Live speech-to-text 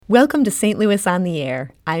Welcome to St. Louis on the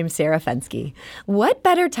Air. I'm Sarah Fensky. What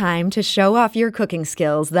better time to show off your cooking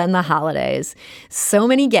skills than the holidays? So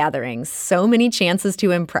many gatherings, so many chances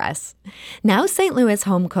to impress. Now St. Louis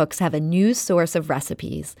home cooks have a new source of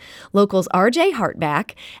recipes. Locals R.J.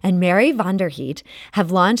 Hartback and Mary Vanderheet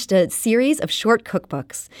have launched a series of short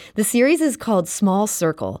cookbooks. The series is called Small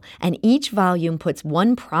Circle, and each volume puts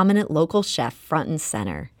one prominent local chef front and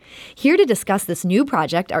center. Here to discuss this new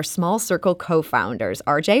project are Small Circle co-founders,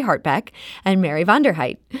 R.J. Hartback and Mary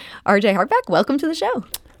Vanderheit. R.J. Hartback, welcome to the show.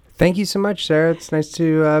 Thank you so much, Sarah. It's nice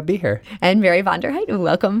to be here. And Mary Vanderheit,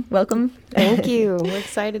 welcome. Thank you. We're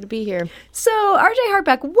excited to be here. So, R.J.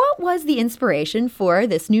 Hartback, what was the inspiration for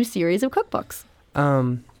this new series of cookbooks?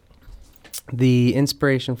 The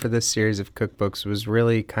inspiration for this series of cookbooks was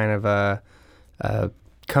really kind of a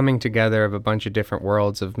coming together of a bunch of different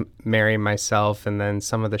worlds of Mary, myself, and then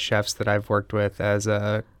some of the chefs that I've worked with as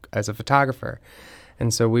a photographer.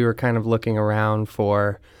 And so we were kind of looking around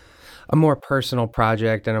for a more personal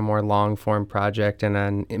project and a more long-form project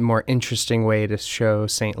and a more interesting way to show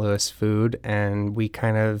St. Louis food. And we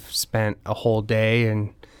kind of spent a whole day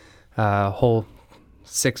and a whole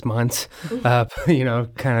 6 months,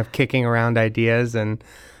 kind of kicking around ideas, and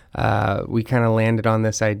we kind of landed on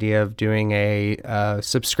this idea of doing a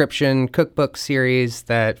subscription cookbook series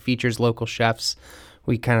that features local chefs.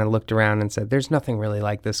 We kind of looked around and said, there's nothing really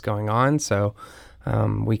like this going on. So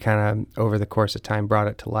we kind of, over the course of time, brought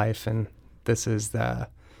it to life. And this is the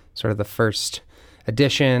sort of the first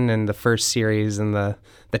edition and the first series and the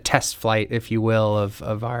test flight, if you will,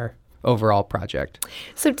 of our overall project.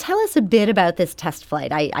 So tell us a bit about this test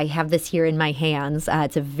flight. I have this here in my hands.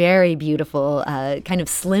 It's a very beautiful kind of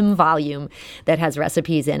slim volume that has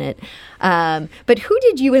recipes in it. But who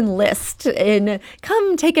did you enlist in,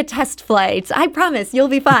 come take a test flight? I promise you'll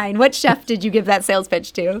be fine. What chef did you give that sales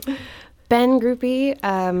pitch to? Ben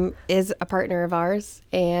Groupie is a partner of ours,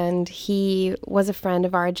 and he was a friend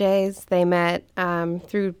of RJ's. They met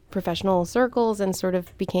through professional circles and sort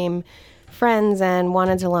of became friends and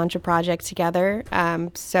wanted to launch a project together.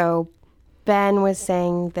 So Ben was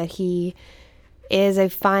saying that he is a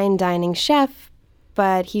fine dining chef,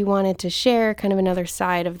 but he wanted to share kind of another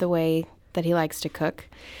side of the way that he likes to cook.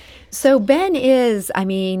 So Ben is,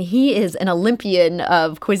 he is an Olympian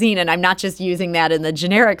of cuisine, and I'm not just using that in the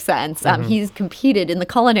generic sense. He's competed in the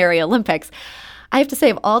Culinary Olympics. I have to say,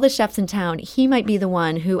 of all the chefs in town, he might be the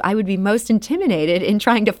one who I would be most intimidated in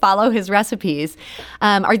trying to follow his recipes.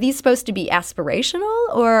 Are these supposed to be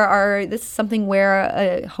aspirational, or are this something where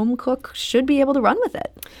a home cook should be able to run with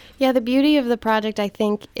it? Yeah, the beauty of the project, I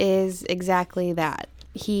think, is exactly that.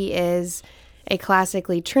 He is a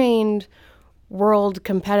classically trained world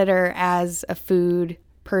competitor as a food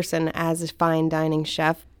person, as a fine dining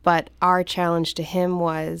chef. But our challenge to him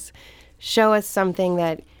was show us something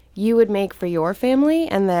that you would make for your family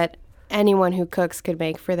and that anyone who cooks could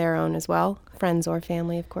make for their own as well, friends or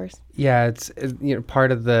family, of course. Yeah, it's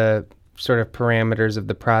part of the sort of parameters of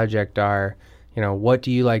the project are, what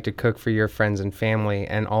do you like to cook for your friends and family?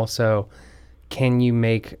 And also, can you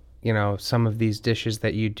make, some of these dishes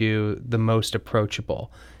that you do the most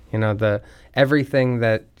approachable? Everything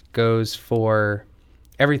that's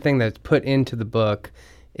put into the book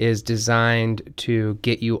is designed to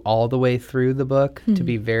get you all the way through the book, to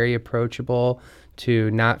be very approachable, to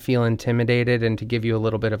not feel intimidated, and to give you a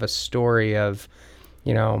little bit of a story of,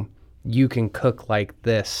 you can cook like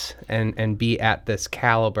this and be at this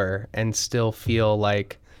caliber and still feel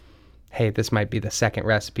like, hey, this might be the second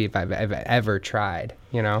recipe if I've ever tried,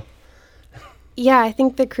 Yeah, I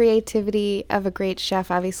think the creativity of a great chef,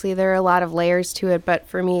 obviously there are a lot of layers to it, but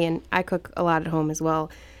for me, and I cook a lot at home as well,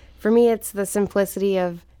 for me it's the simplicity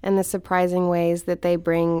of and the surprising ways that they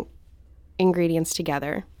bring ingredients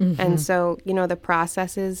together. Mm-hmm. And so, the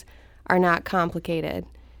processes are not complicated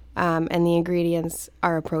and the ingredients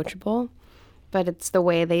are approachable, but it's the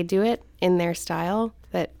way they do it in their style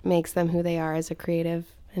that makes them who they are as a creative.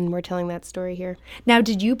 And we're telling that story here. Now,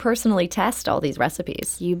 did you personally test all these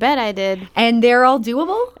recipes? You bet I did. And they're all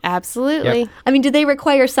doable? Absolutely. Yep. Did they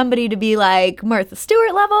require somebody to be like Martha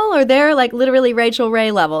Stewart level, or they're like literally Rachel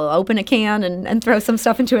Ray level? Open a can and throw some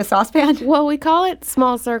stuff into a saucepan? Well, we call it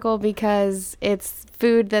Small Circle because it's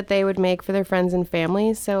food that they would make for their friends and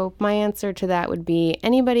family. So my answer to that would be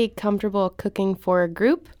anybody comfortable cooking for a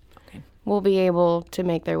group will be able to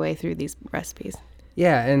make their way through these recipes.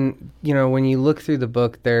 Yeah, and, when you look through the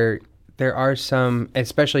book, there are some,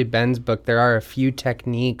 especially Ben's book, there are a few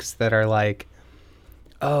techniques that are like,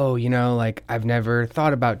 oh, I've never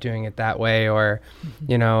thought about doing it that way, or,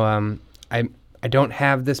 I don't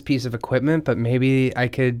have this piece of equipment, but maybe I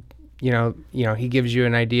could, he gives you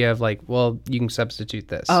an idea of like, well, you can substitute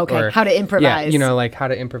this. Okay, or, how to improvise. Yeah, like how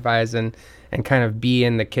to improvise and kind of be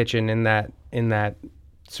in the kitchen in that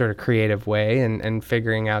sort of creative way and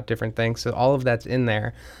figuring out different things. So all of that's in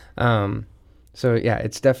there. So yeah,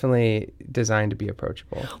 it's definitely designed to be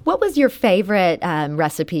approachable. What was your favorite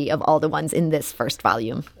recipe of all the ones in this first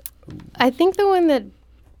volume? I think the one that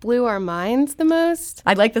blew our minds the most.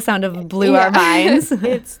 I like the sound of blew our minds.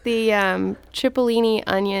 It's the Cipollini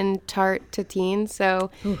onion tarte tatin. So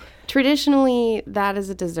traditionally, that is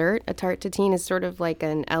a dessert. A tarte tatin is sort of like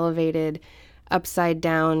an elevated, upside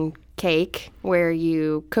down cake where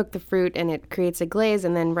you cook the fruit and it creates a glaze,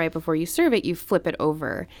 and then right before you serve it, you flip it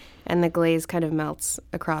over, and the glaze kind of melts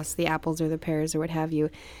across the apples or the pears or what have you.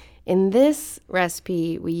 In this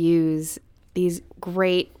recipe, we use these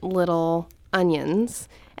great little onions,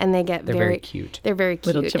 and they're very cute. They're very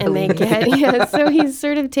cute. Little and they get, so he's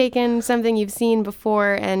sort of taken something you've seen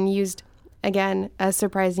before and used, again, a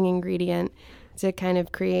surprising ingredient to kind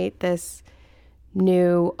of create this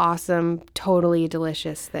new, awesome, totally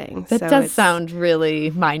delicious thing. That does sound really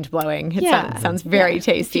mind-blowing. It sounds very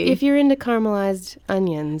tasty. If you're into caramelized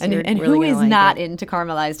onions, and really who is not into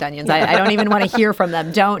caramelized onions? I don't even want to hear from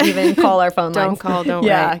them. Don't even call our phone lines. Don't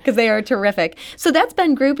Yeah, because they are terrific. So that's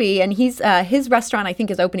Ben Groupie, and he's his restaurant, I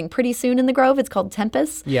think, is opening pretty soon in the Grove. It's called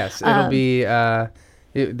Tempest. Yes, it'll be...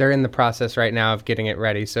 they're in the process right now of getting it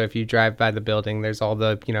ready. So if you drive by the building, there's all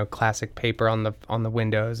the classic paper on the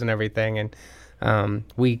windows and everything, and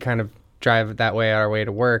we kind of drive that way our way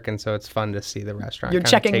to work, and so it's fun to see the restaurant. You're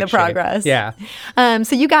checking the progress. Yeah.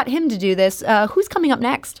 So you got him to do this. Who's coming up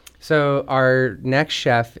next? So our next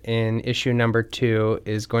chef in issue number 2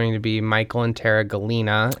 is going to be Michael and Tara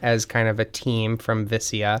Galina as kind of a team from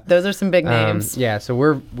Vissia. Those are some big names. Yeah,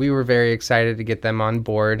 so we were very excited to get them on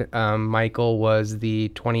board. Michael was the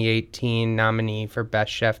 2018 nominee for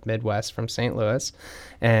Best Chef Midwest from St. Louis,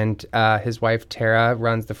 and his wife Tara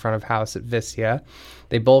runs the front of house at Vissia.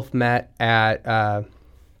 They both met at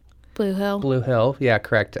Blue Hill. Blue Hill, yeah,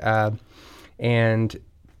 correct. And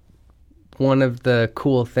one of the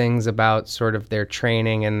cool things about sort of their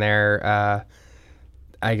training and their,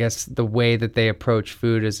 I guess, the way that they approach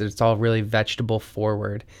food is it's all really vegetable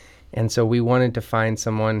forward. And so we wanted to find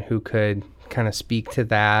someone who could kind of speak to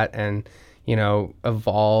that and,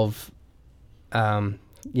 evolve,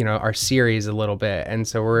 our series a little bit. And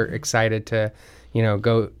so we're excited to,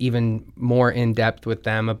 go even more in depth with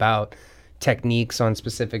them about techniques on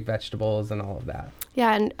specific vegetables and all of that.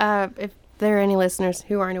 Yeah, and if there are any listeners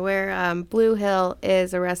who aren't aware, Blue Hill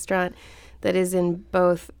is a restaurant that is in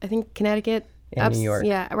both, I think, Connecticut and New York.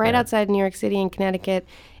 Yeah, right outside New York City and Connecticut.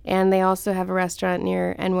 And they also have a restaurant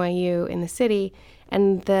near NYU in the city.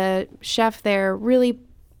 And the chef there really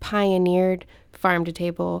pioneered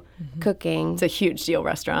farm-to-table cooking. It's a huge deal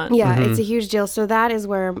restaurant. Yeah, it's a huge deal. So that is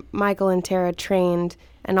where Michael and Tara trained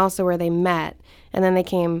and also where they met. And then they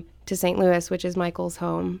came to St. Louis, which is Michael's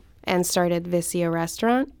home, and started Vissia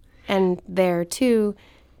Restaurant. And there, too,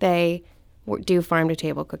 they do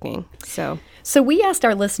farm-to-table cooking. So we asked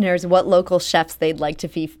our listeners what local chefs they'd like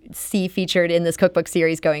to see featured in this cookbook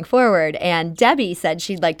series going forward. And Debbie said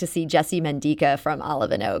she'd like to see Jessie Mendica from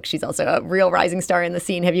Olive and Oak. She's also a real rising star in the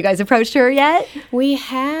scene. Have you guys approached her yet? We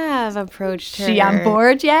have approached her. She on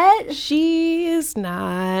board yet? She is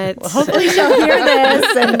not. Well, hopefully she'll hear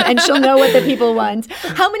this and she'll know what the people want.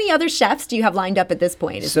 How many other chefs do you have lined up at this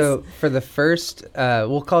point? For the first,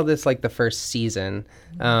 we'll call this like the first season.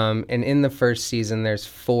 And in the first season, there's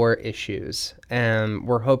 4 issues. And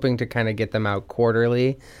we're hoping to kind of get them out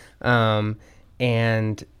quarterly. And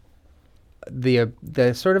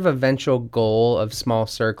the sort of eventual goal of Small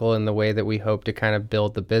Circle and the way that we hope to kind of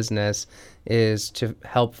build the business is to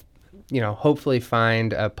help, hopefully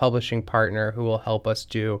find a publishing partner who will help us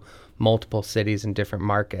do multiple cities and different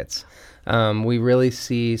markets. We really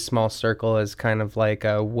see Small Circle as kind of like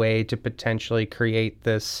a way to potentially create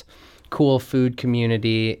this cool food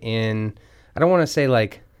community in, I don't want to say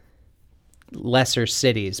like lesser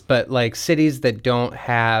cities, but like cities that don't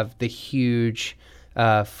have the huge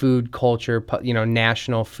food culture,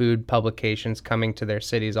 national food publications coming to their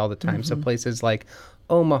cities all the time. So places like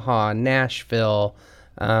Omaha, Nashville,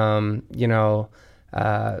 Salt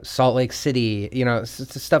Lake City,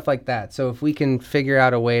 stuff like that. So if we can figure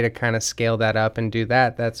out a way to kind of scale that up and do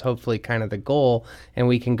that, that's hopefully kind of the goal. And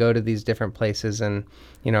we can go to these different places and,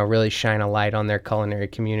 really shine a light on their culinary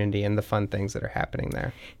community and the fun things that are happening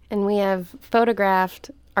there. And we have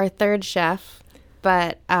photographed our 3rd chef,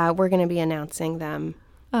 but we're going to be announcing them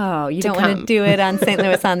Oh, you don't want to do it on St.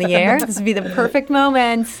 Louis on the Air? This would be the perfect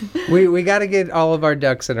moment. We got to get all of our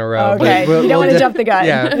ducks in a row. Okay, you don't want to jump the gun.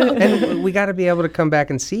 Yeah, and we got to be able to come back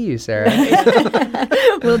and see you, Sarah.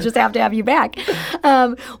 We'll just have to have you back.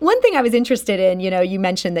 One thing I was interested in, you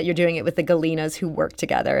mentioned that you're doing it with the Galinas who work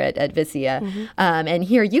together at Vicia. Mm-hmm. And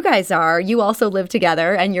here you guys are. You also live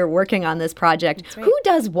together and you're working on this project. Right. Who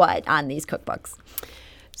does what on these cookbooks?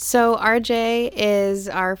 So RJ is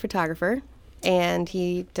our photographer, and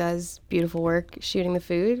he does beautiful work shooting the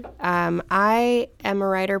food. I am a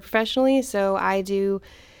writer professionally, so I do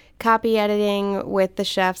copy editing with the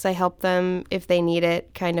chefs. I help them, if they need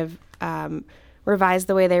it, kind of revise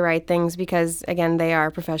the way they write things because, again, they are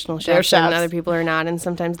professional chefs and other people are not, and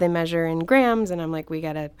sometimes they measure in grams, and I'm like, we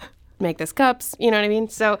got to make this cups, you know what I mean?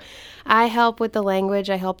 So I help with the language.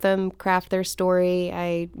 I help them craft their story.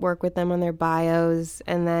 I work with them on their bios,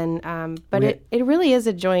 and then, but it really is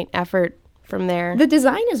a joint effort from there. The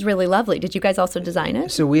design is really lovely. Did you guys also design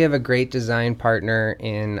it? So we have a great design partner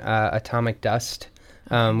in Atomic Dust,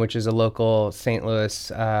 which is a local St.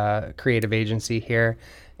 Louis creative agency here.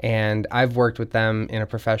 And I've worked with them in a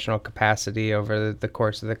professional capacity over the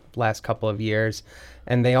course of the last couple of years.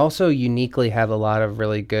 And they also uniquely have a lot of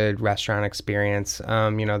really good restaurant experience.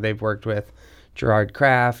 They've worked with Gerard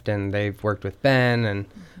Kraft and they've worked with Ben.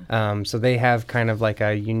 And so they have kind of like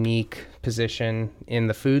a unique position in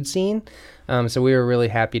the food scene. So we were really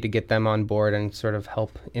happy to get them on board and sort of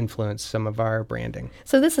help influence some of our branding.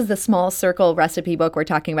 So this is the Small Circle recipe book we're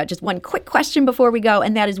talking about. Just one quick question before we go,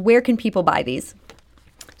 and that is, where can people buy these?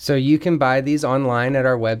 So you can buy these online at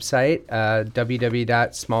our website,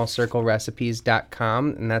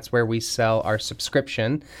 www.smallcirclerecipes.com, and that's where we sell our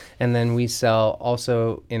subscription. And then we sell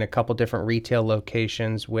also in a couple different retail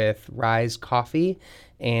locations with Rise Coffee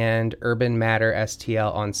and Urban Matter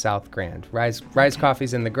STL on South Grand. Rise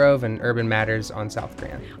Coffee's in the Grove and Urban Matter's on South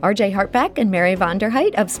Grand. RJ Hartbeck and Mary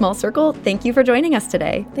Vonderheit of Small Circle, thank you for joining us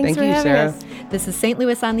today. Thanks for having Sarah. us. This is St.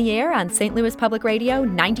 Louis on the Air on St. Louis Public Radio,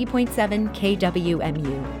 90.7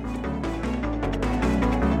 KWMU.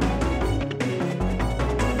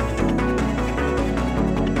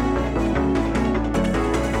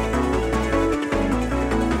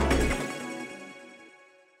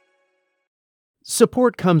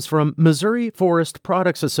 Support comes from Missouri Forest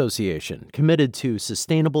Products Association, committed to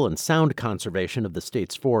sustainable and sound conservation of the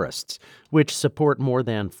state's forests, which support more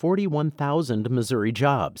than 41,000 Missouri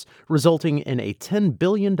jobs, resulting in a $10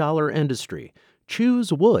 billion industry.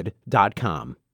 ChooseWood.com.